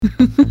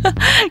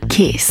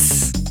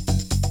Kiss.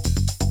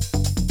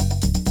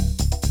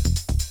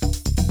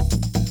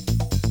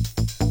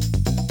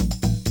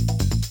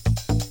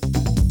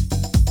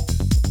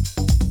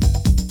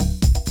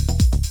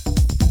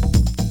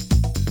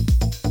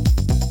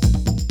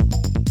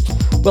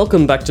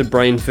 Welcome back to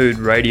Brain Food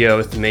Radio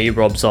with me,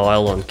 Rob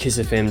Zile, on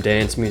KissFM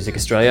Dance Music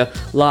Australia.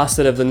 Last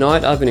set of the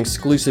night, I have an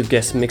exclusive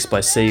guest mix by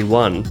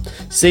C1.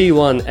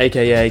 C1,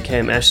 aka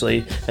Cam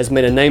Ashley, has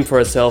made a name for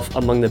herself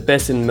among the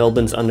best in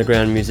Melbourne's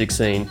underground music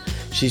scene.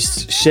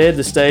 She's shared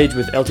the stage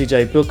with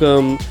LTJ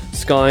Bookham,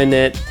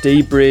 Skynet,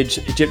 D-Bridge,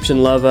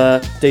 Egyptian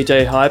Lover,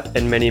 DJ Hype,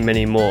 and many,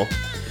 many more.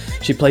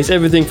 She plays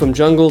everything from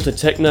jungle to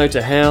techno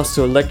to house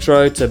to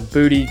electro to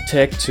booty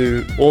tech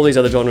to all these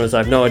other genres I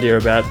have no idea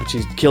about, but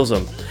she kills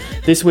them.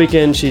 This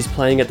weekend she's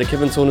playing at the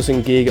Kevin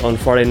Saunderson gig on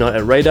Friday night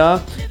at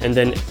Radar, and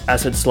then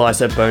Acid Slice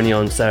at Boney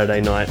on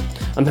Saturday night.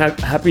 I'm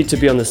happy to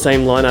be on the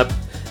same lineup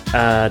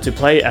to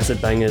play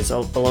Acid Bangers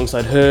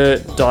alongside her,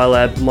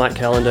 Dialab, Mike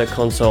Callender,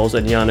 Consoles,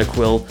 and Yana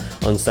Quill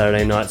on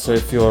Saturday night. So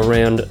if you're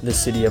around the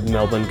city of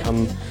Melbourne,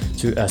 come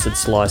to Acid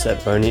Slice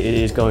at Boney. It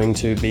is going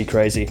to be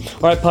crazy.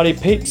 Alright, party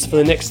peeps, for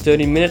the next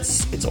 30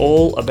 minutes, it's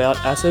all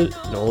about Acid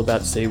and all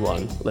about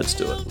C1. Let's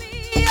do it.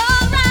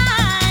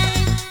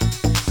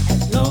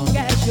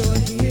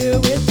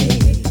 With me.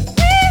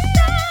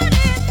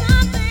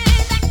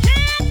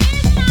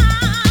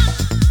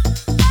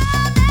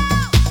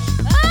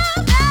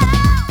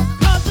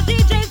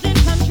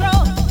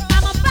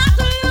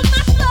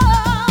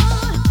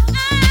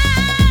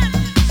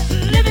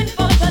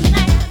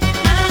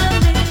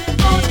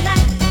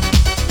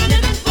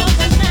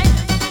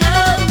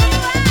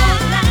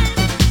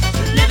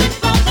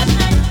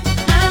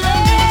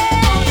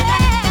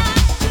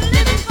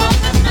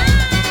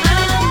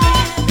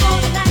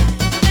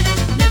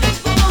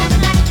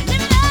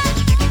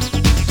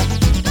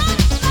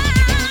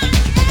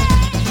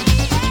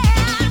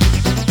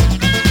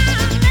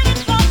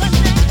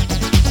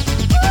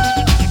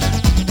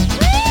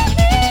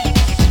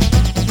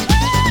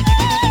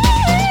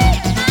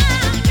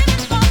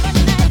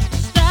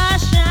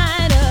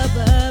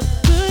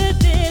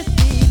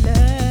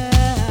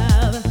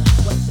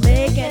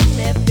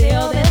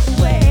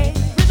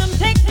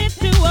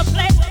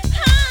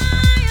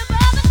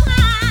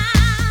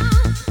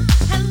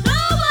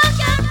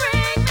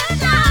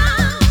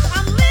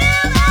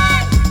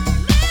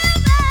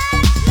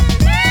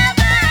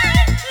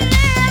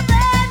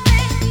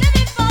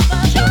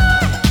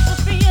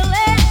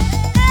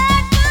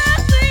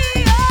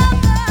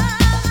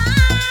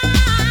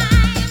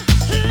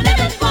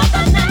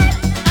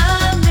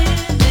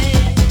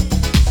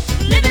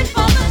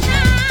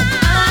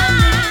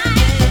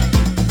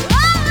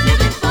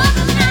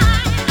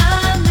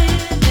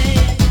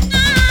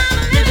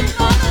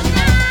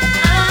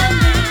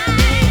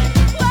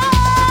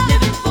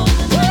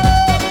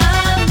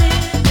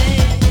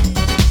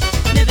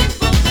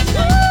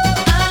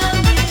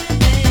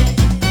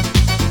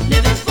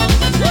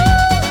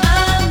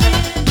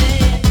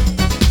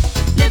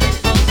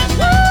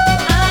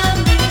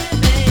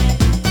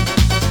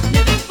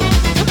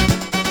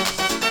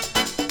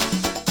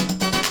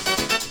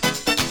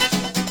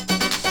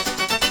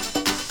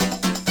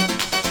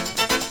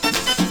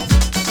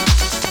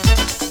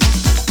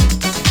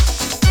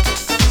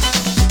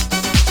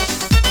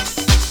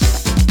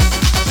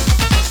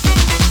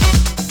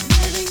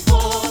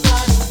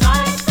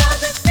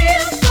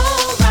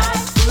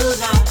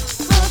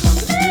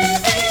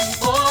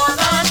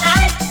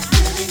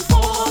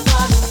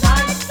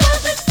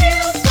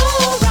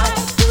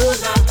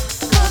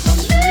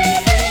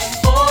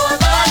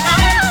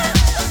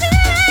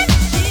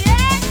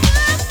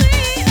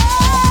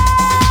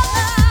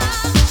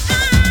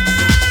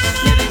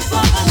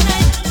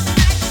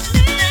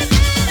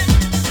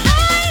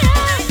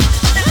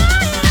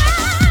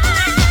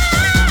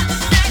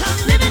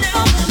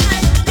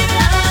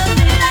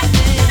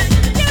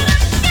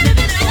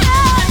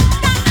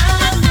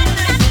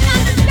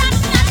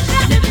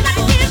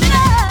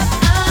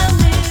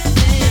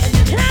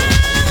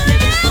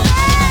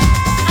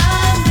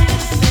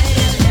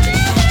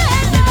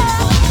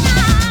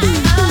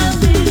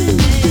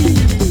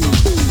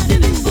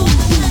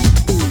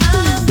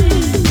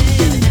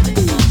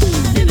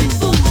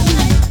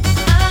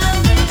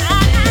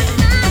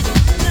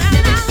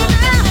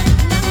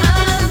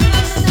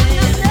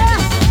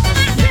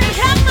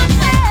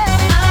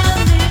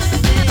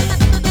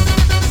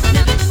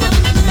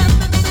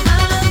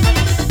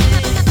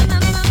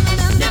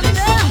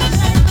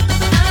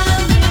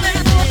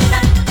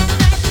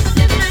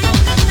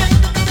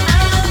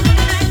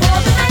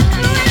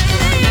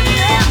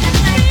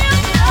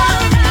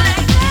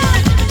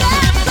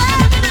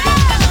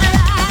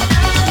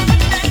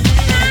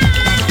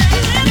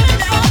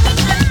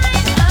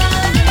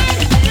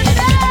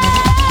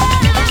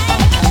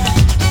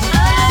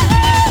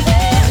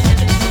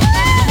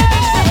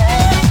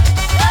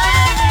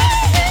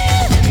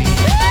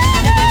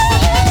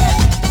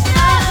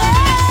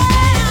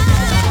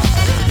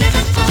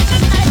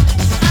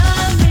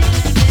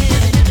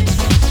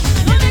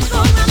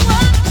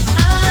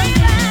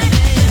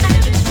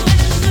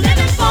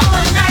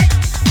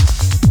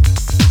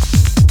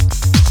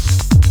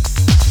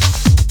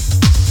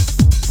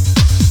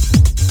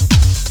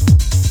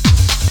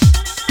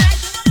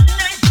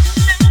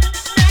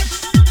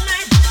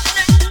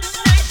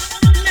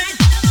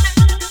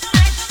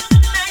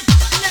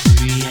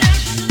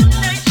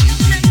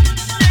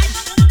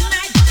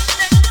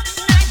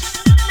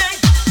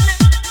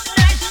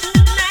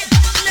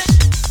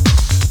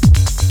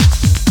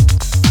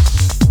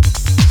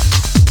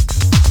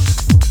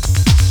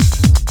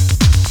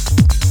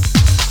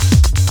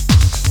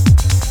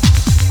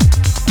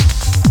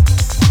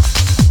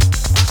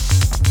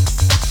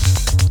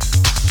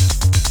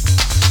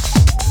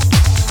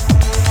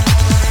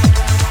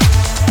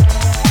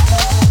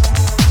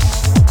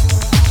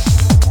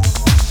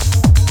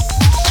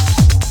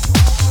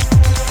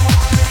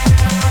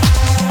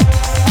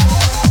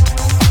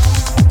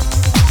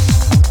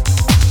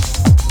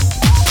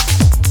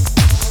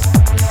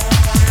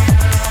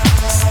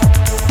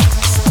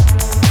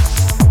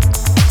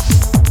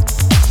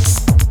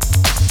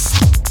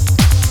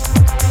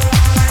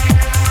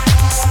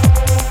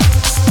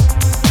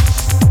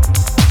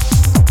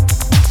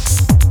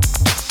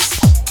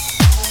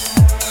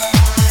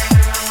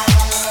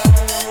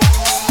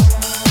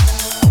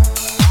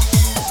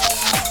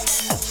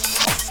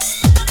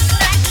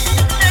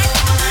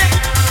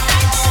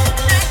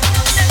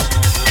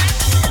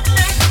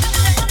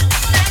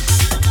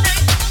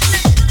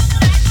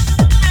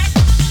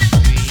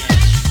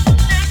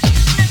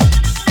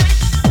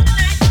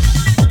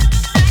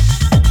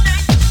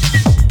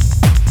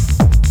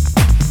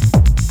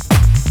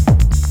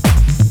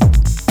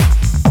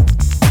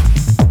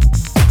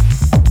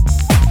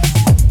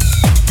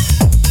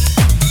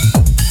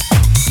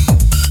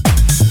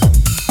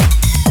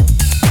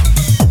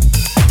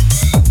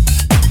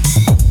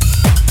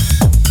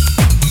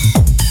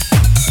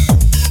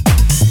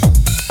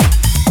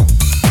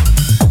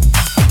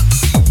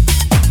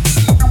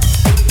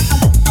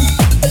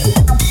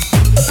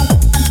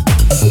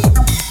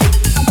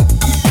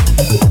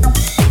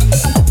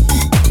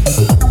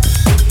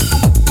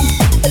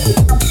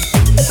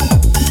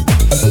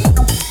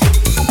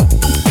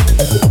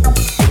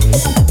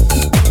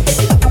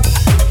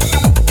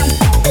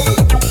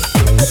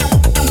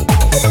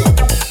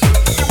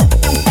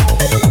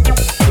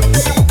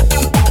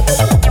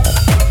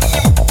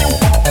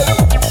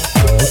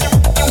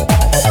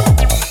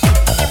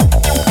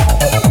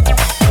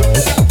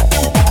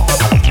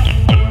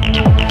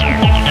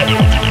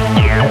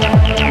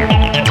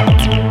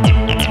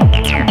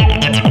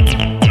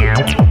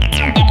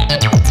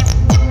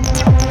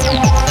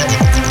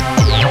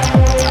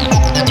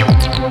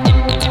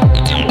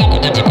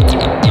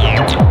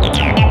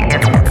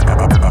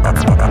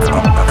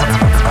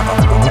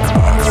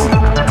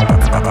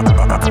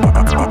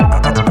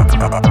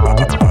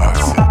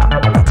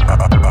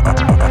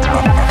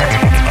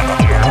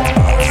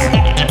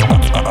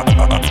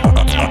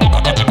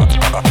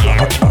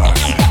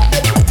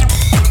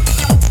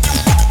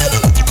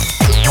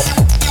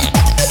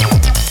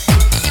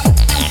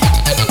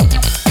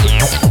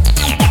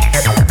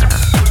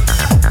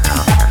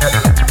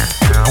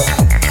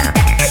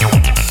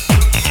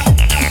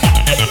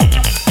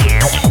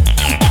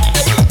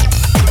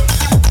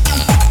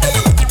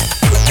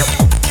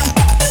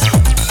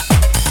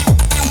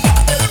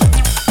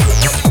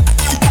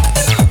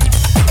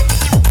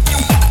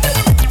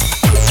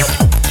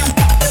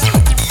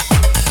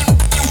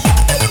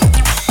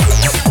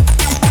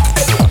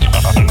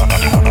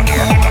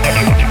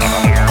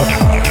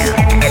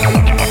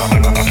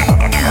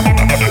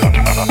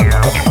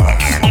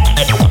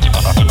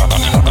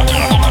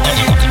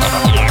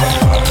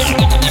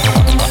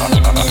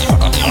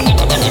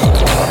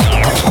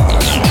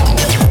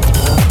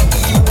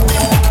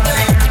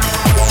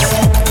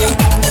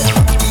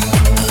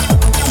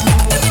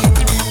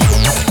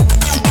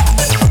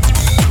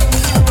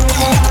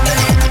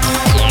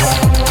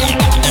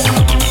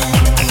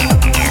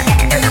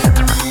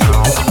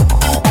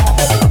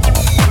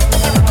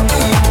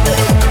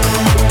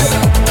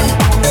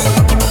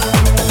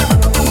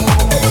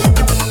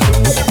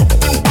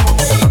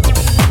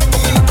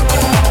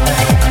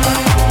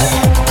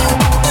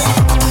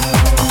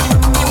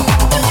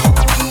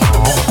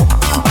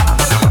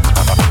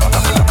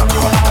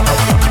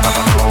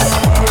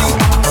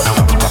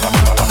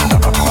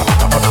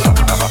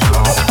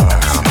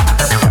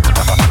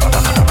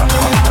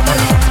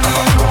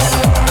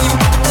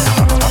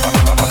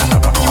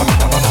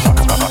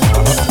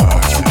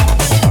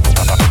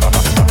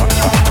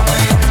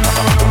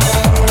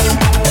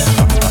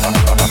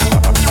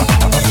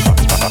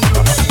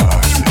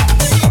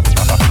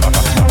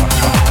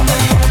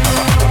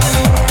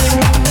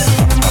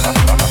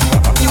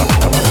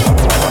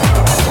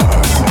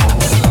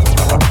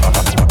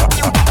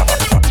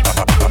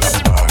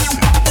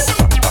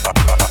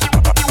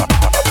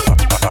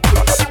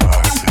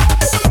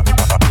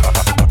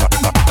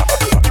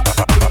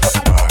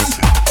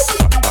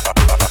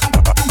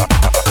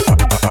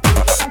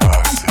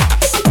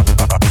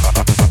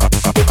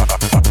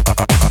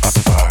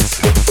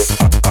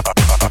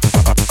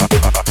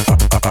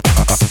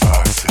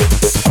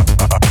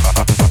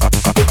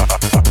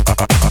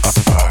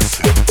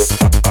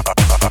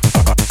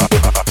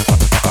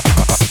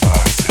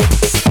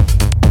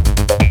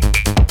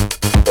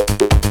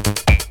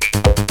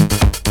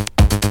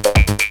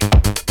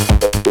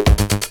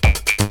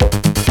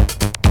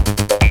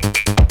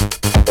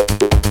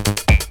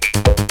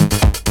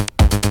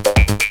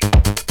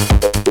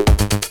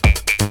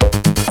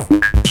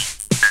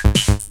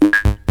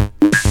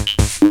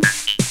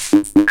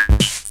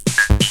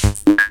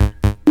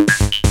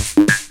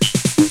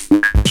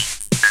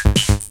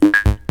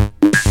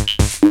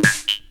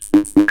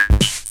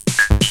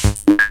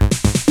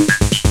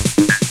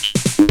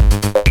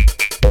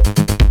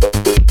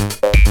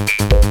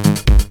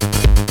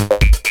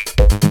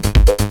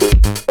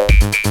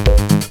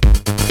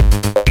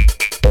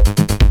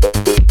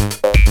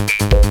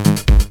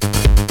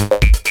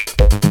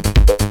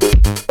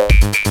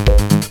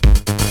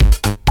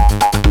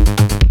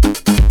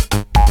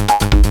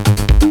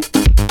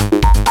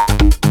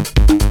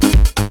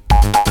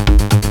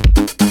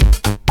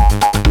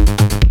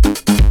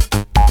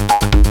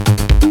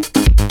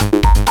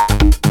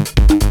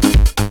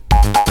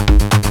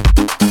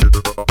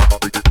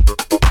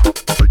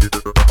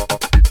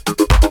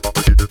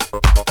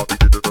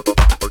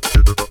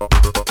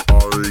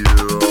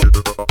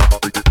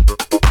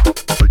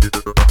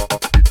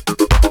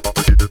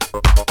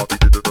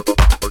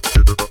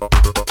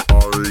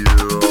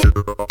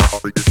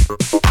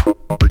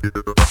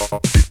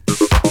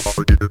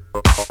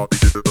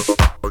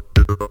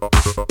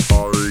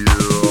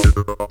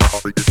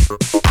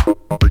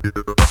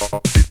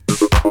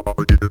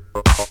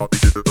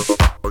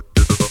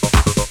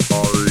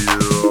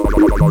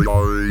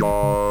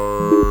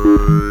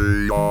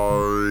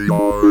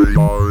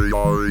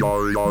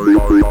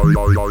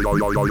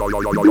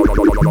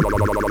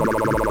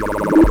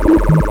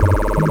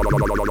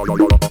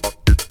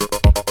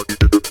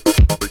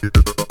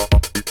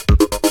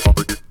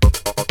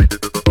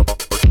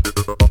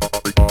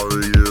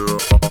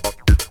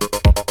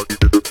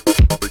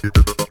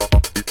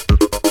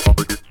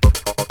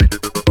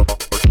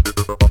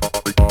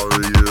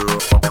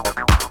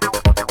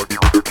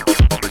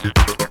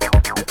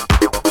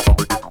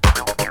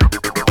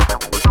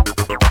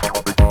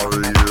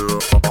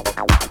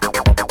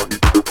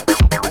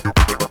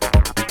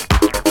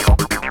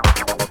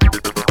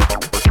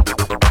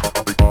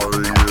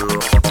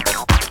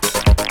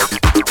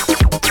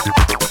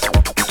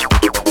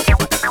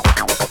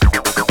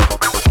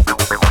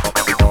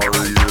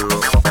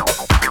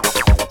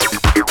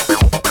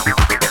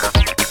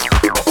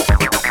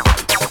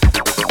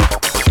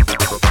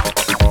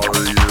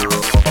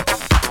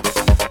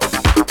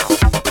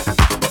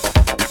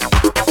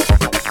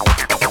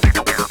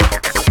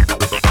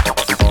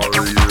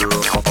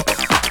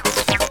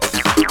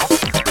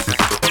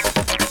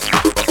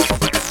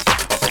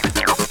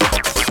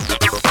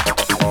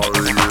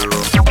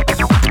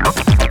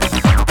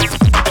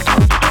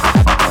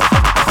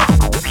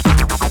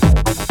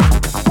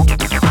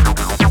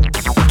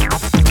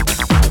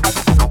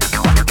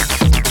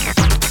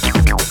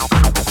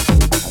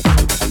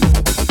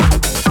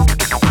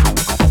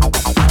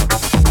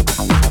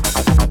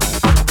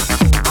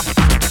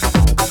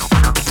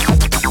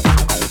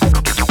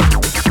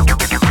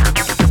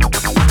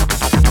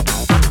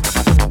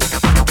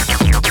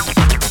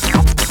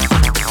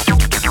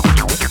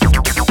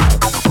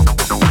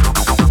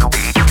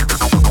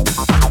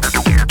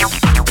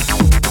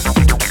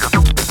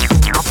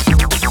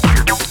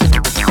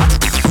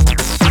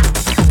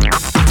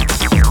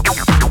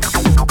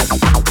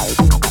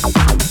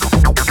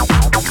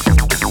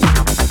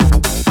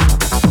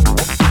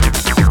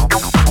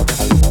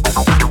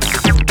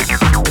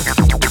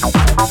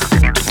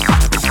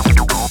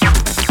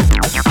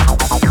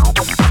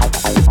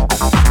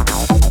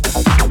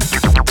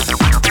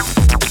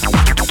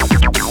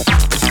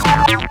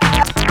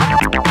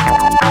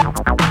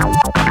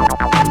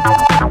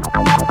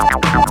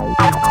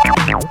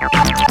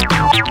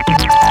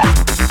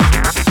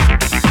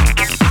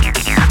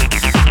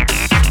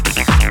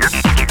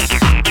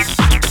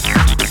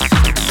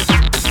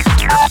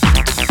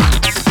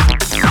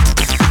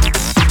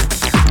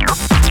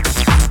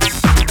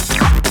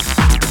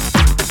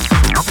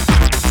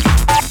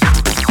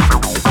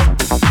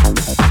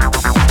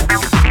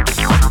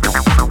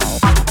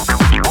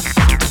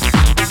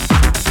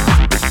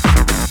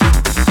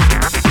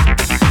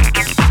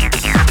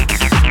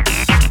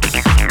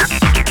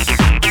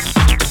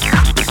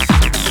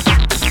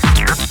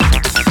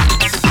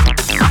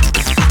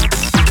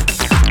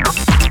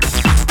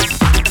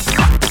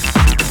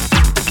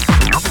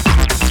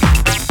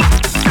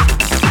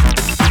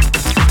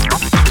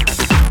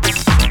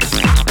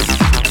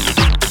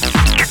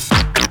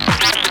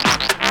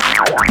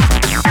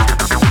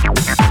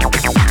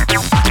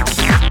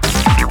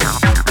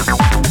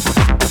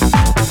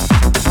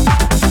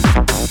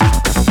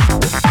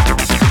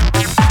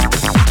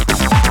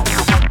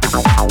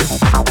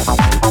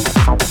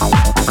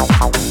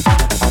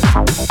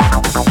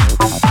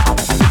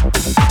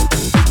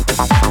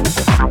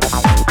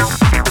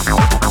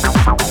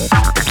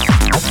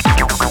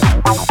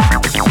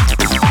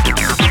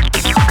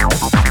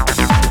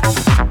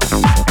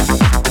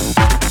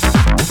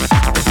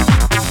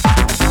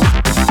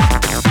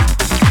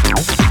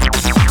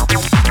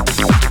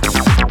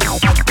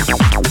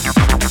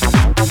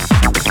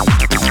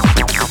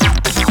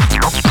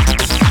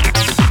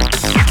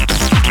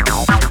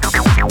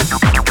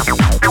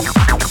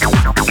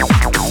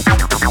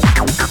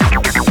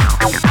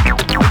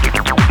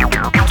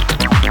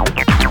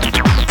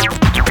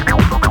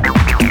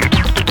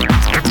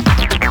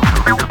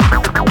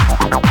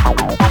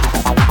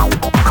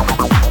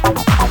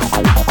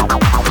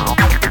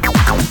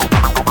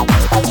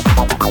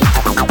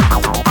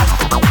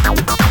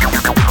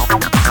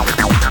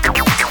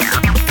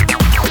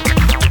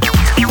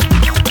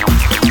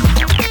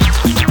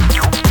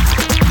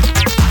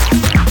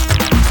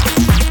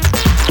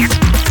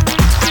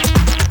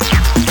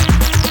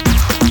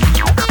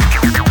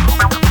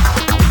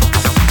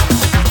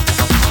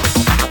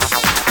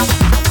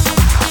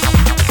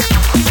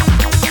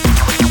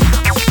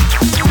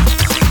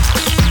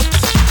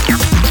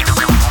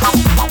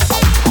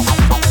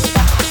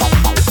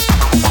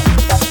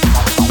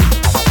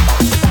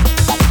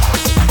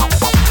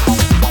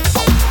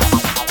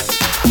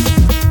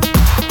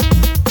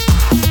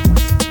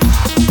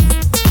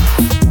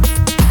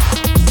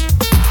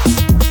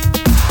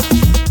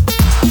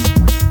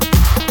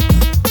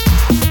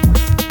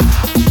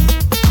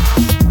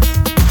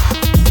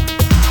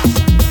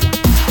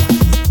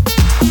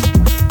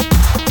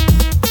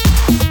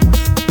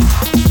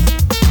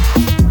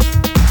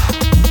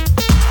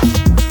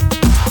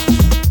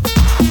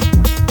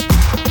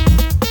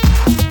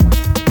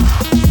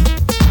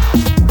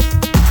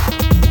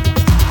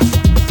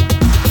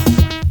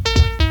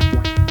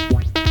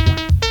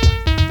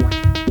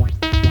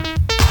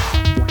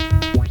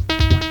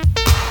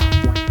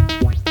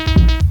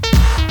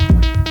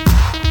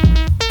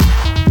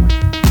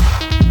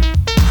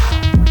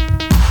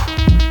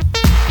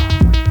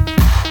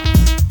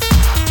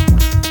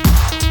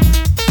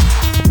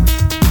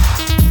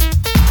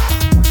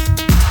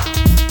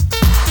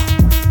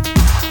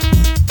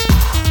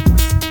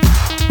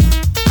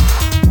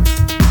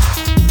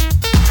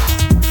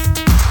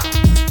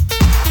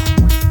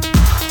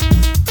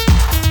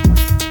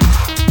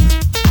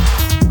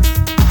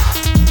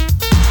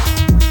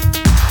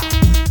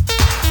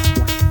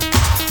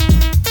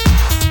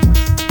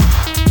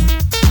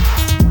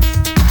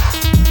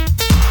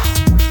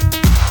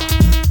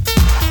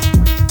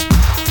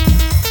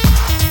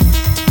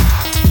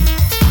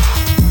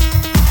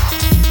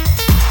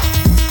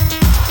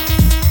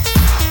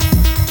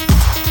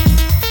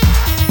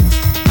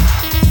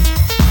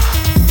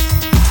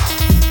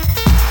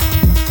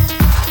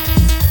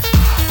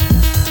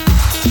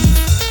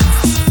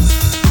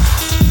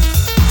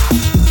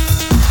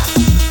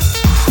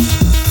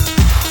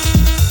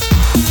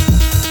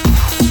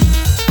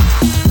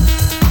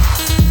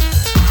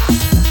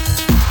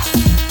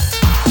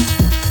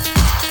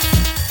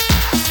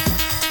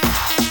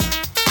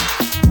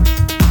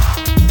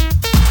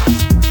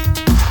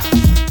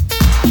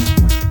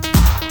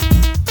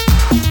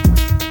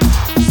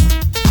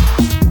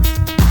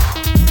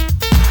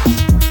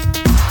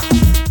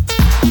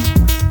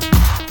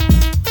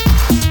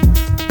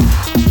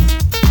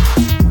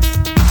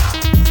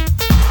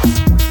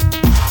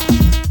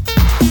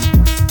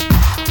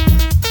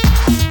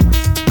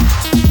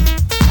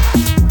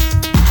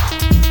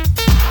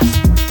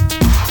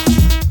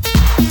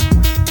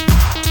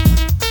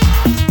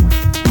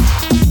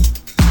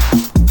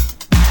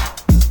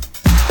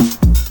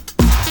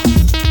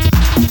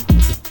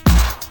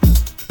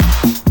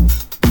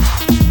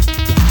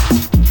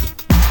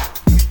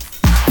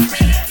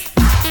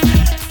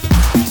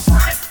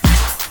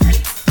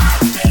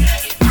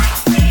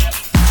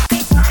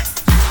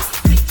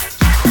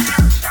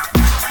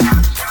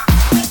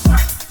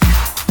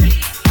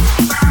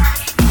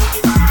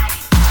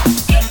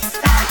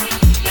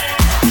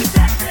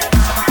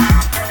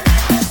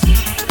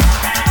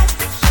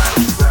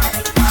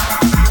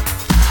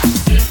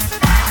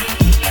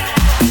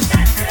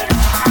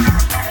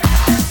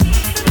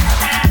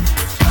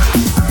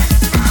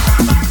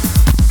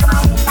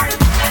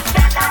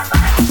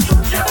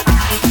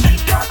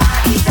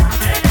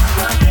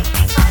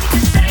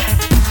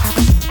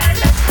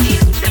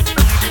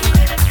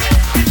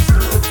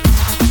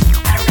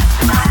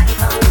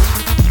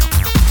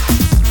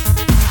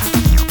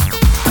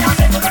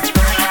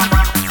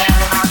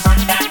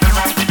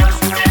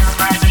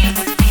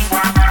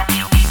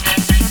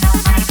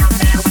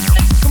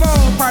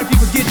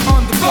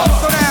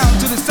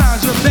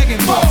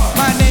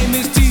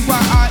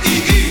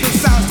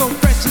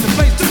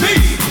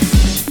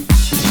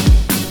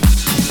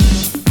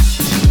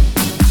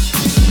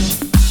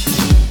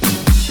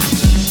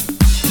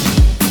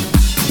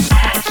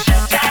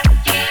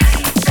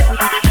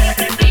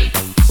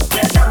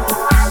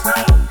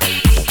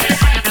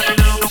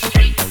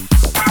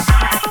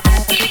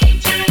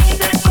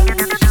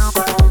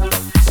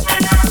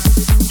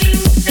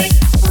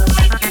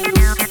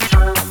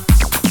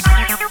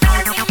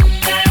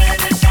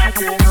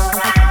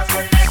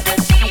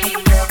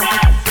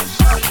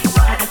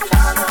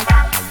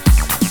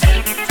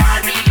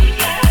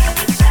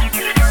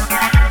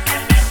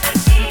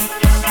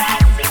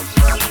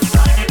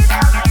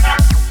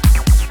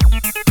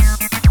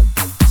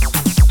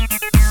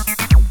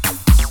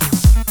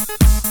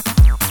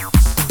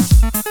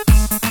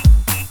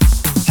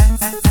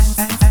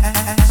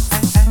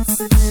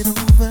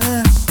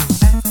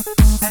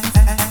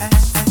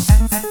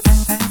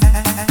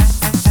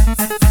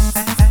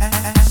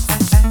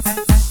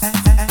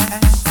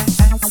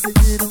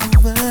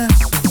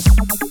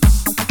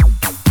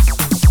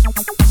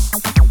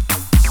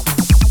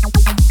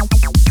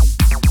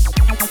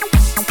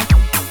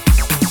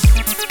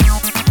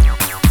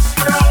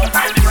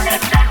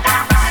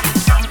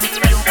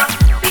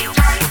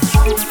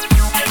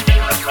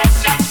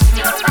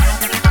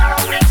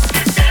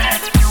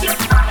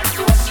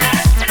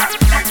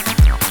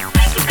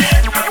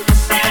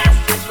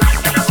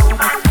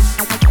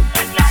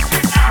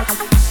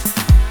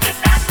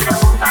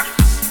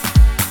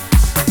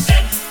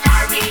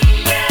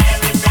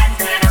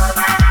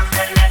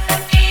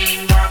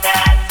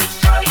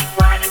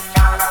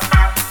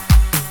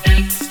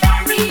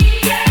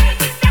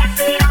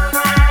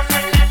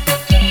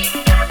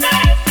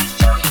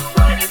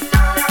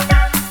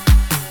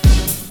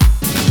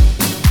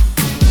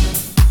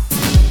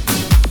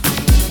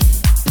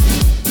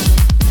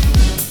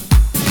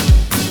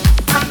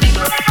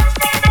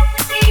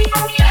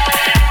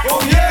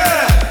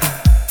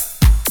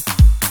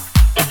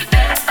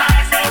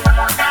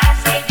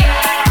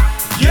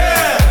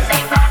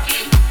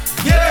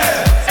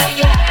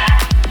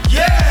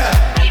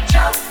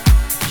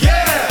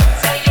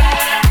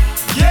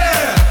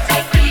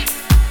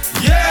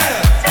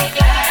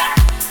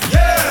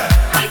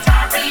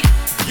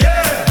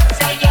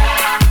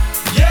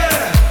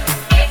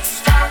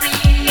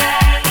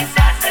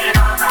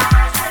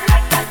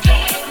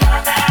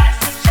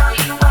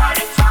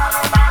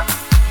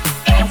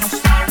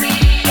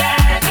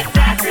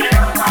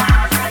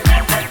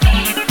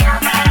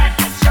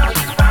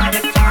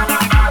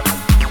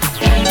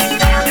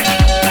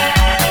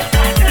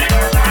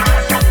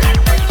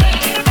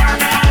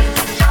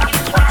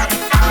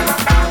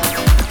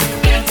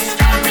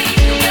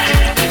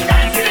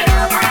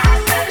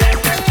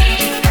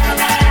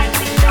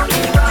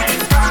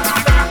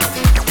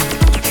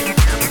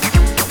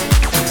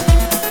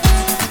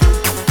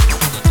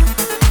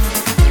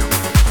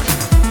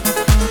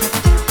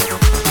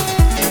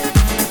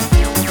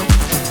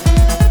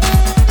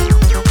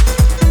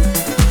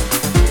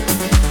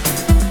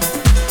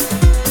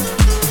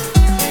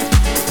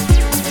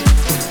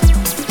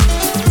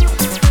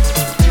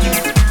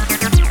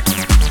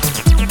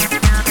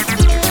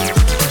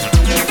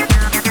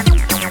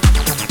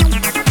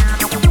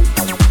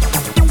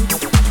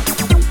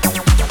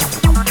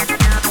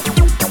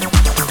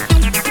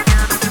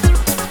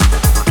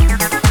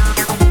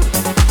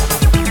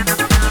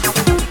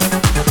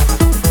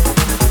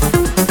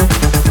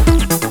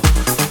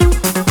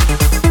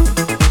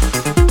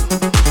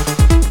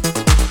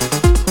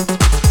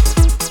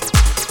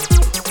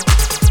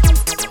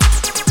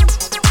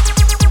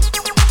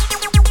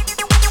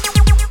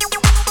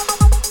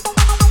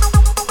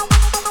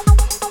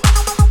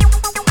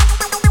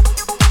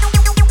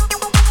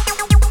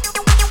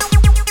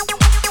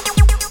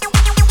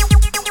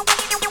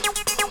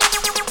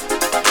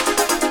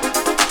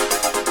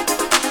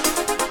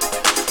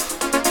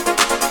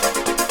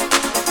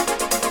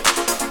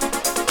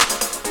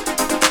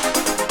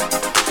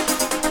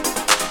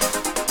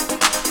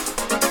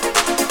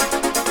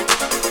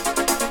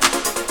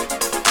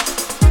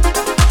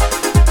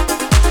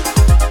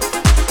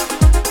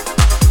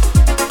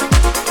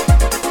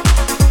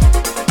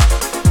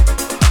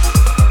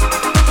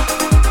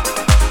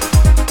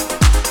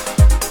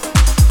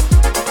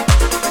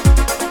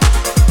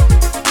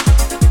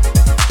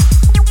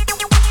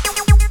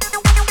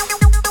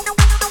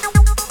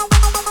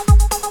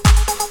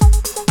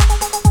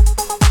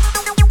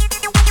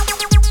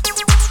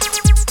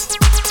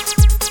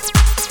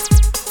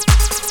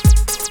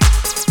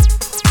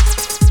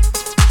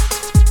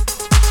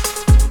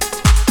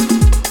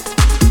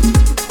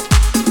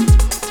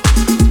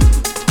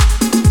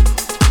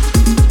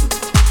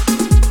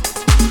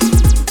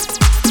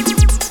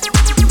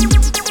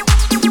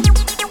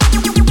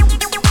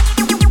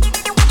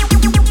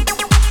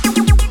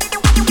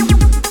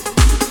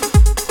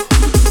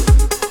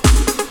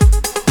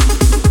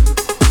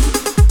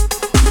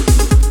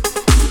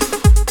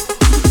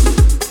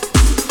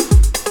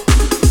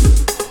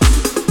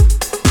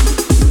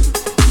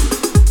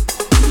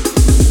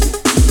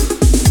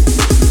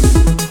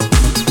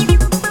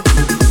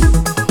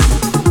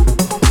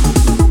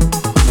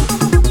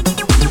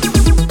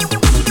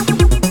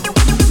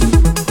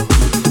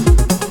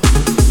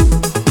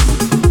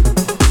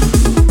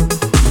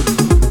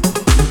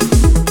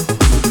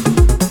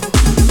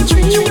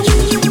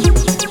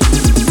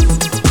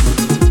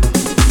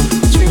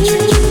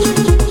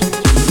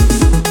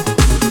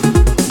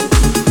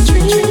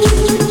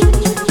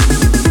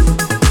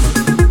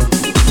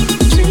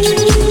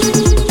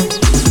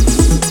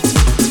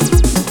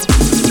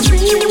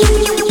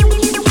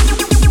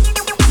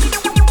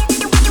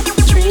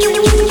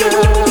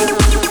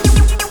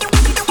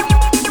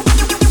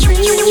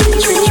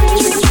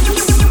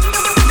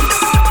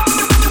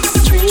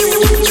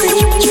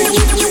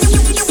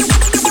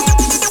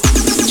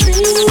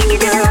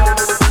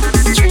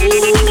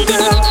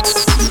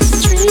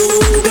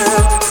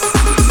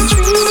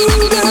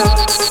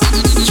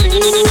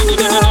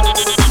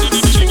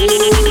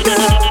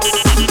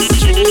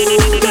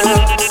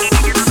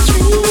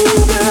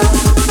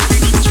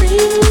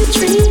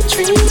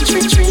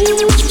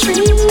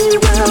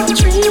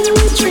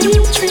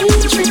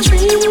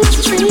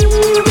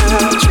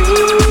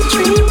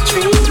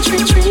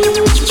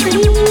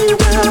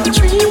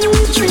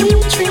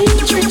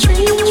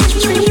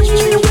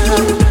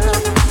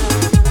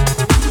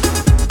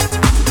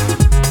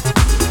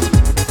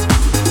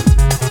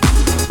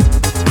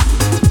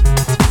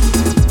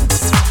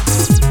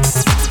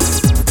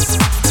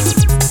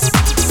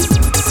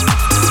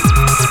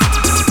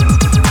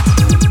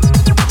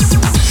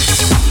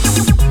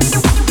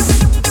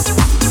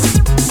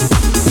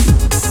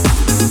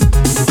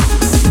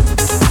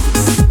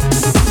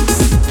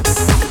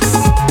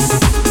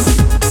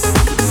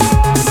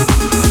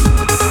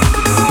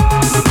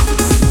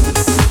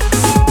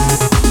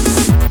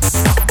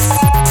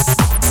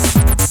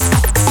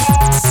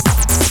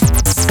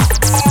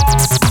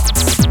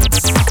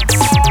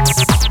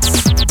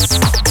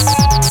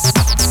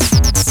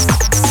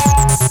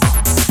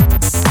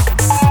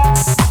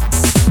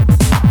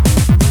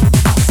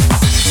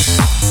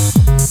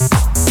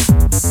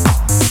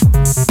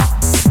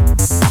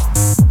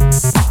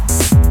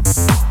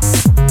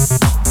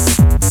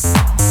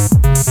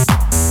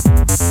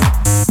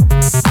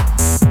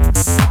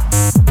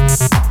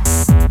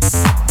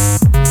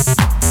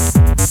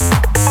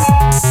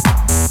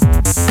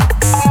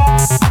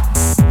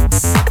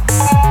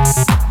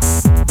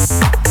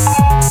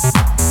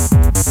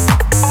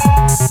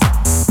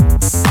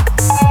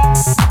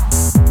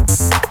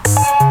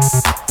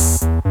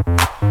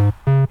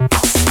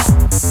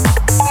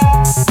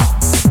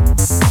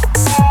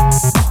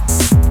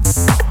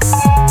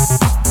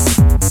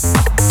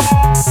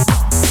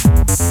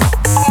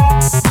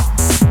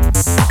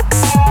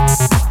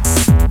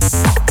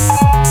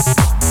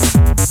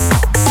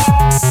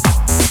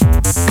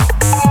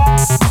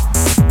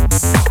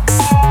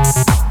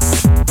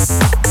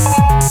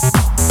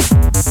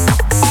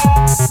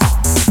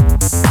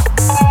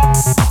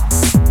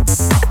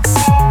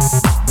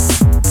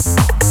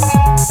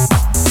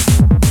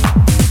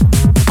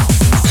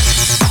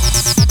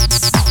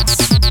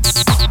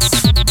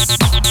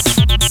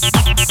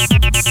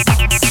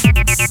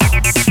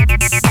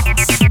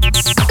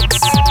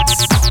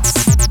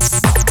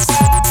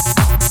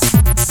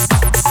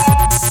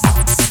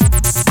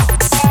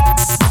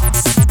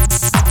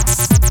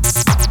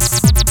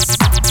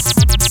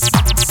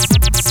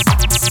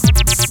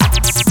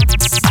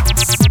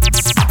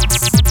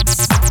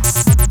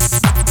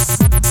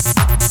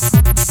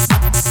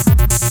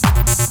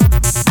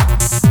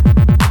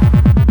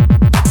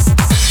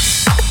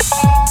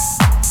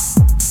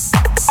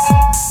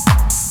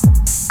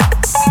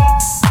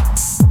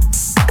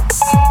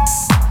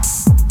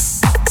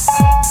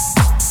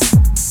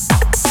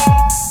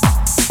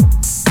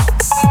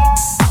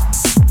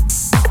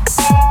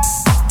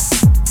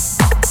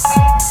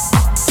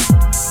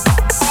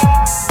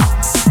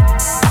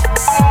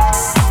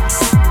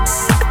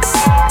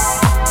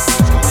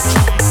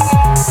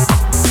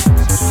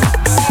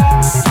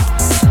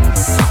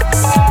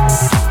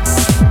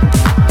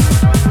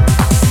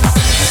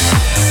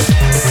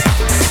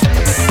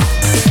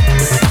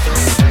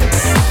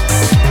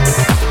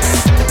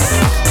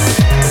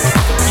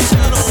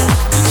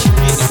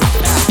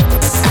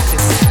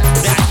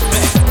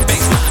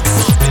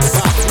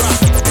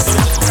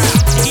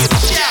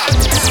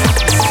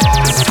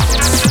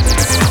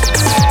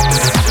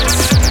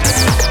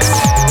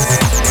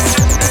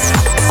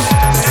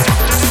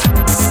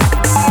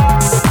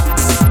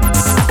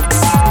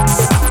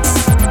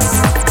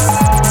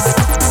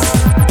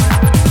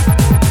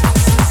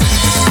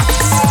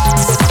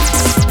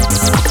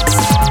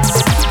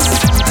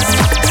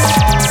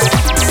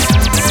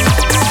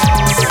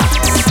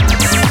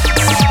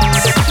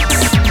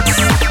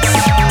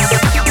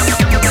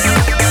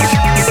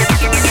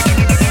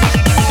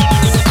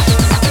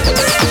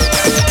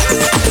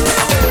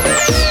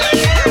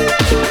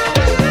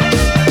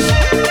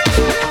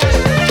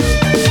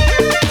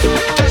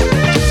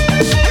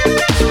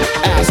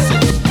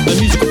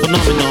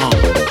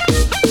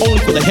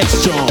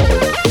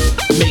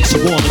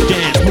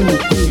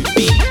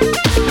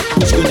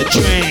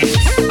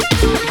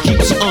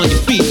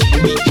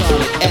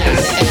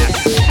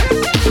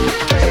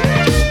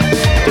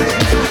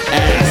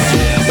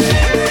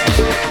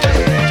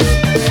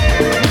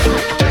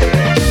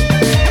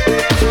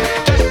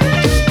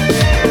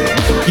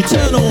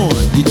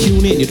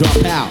 tune in, you drop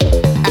out.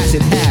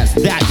 Acid has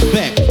that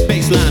effect.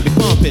 Bassline be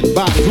pumping,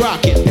 bodies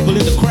rocking. People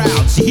in the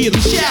crowd, you hear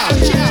them shout.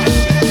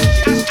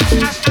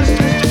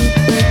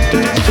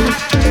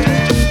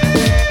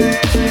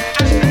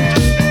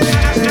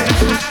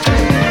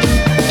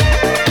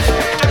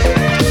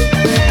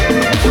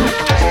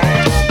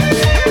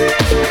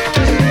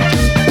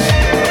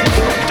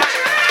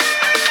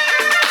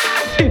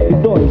 If you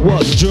thought it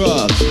was a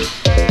drug,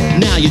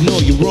 now you know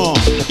you're wrong.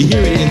 You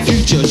hear it in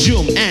Future,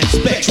 Zoom, and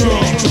Spectrum.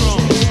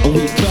 And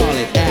we call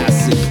it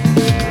acid.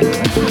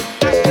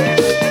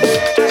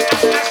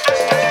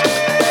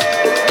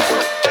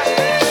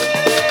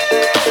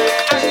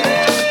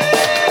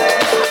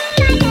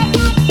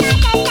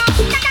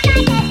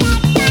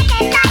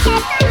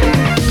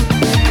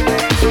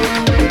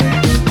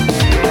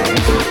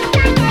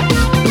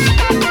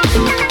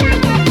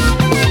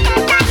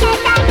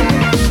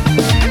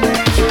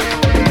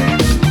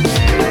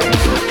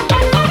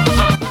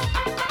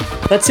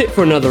 That's it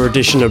for another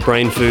edition of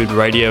Brain Food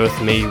Radio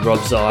with me, Rob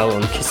Zile,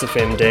 on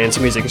KissFM Dance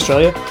Music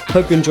Australia.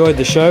 Hope you enjoyed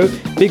the show.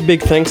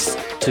 Big thanks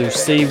to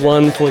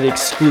C1 for the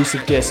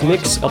exclusive guest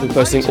mix. I'll be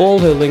posting all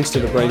her links to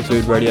the Brain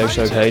Food Radio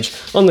show page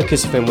on the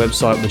KissFM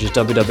website, which is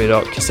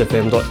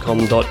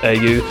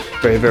www.kissfm.com.au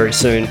very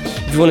soon.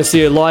 If you want to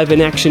see her live in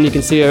action, you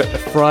can see her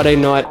Friday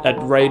night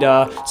at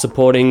Radar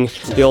supporting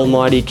the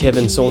almighty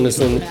Kevin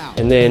Saunderson,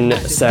 and then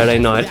Saturday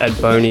night at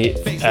Boney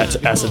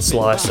at Acid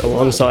Slice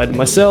alongside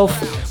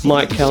myself,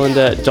 Mike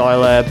Callender,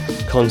 Dialab,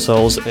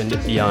 Consoles, and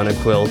Yana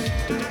Quill.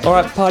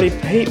 Alright, party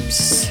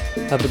peeps,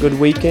 have a good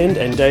weekend,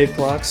 and Dave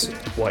Clark's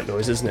White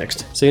Noise is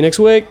next. See you next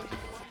week.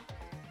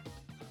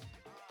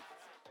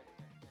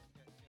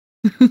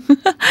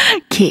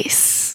 Kiss.